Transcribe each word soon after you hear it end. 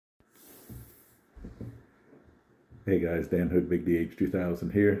Hey guys, Dan Hood, Big DH 2000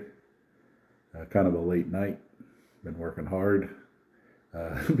 here. Kind of a late night. Been working hard.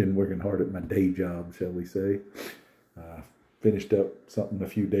 Been working hard at my day job, shall we say. Finished up something a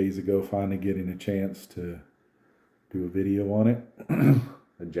few days ago, finally getting a chance to do a video on it.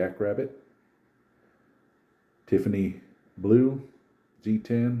 A Jackrabbit. Tiffany Blue,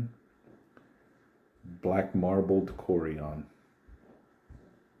 G10, Black Marbled Corian.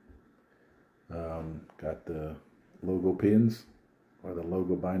 Got the logo pins, or the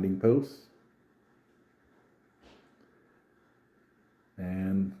logo binding posts,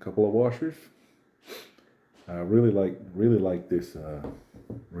 and a couple of washers. I really like this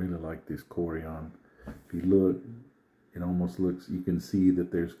Corian. If you look, it almost looks, you can see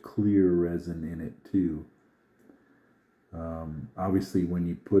that there's clear resin in it too. Obviously when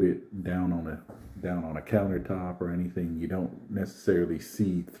you put it down on a countertop or anything, you don't necessarily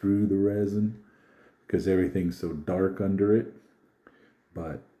see through the resin because everything's so dark under it.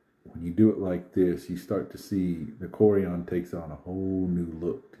 But when you do it like this, you start to see the Corian takes on a whole new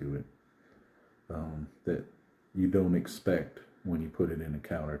look to it that you don't expect when you put it in a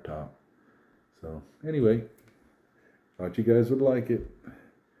countertop. So anyway, thought you guys would like it.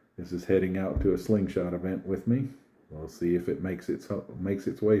 This is heading out to a Slingshot event with me. We'll see if it makes its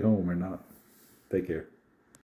way home or not. Take care.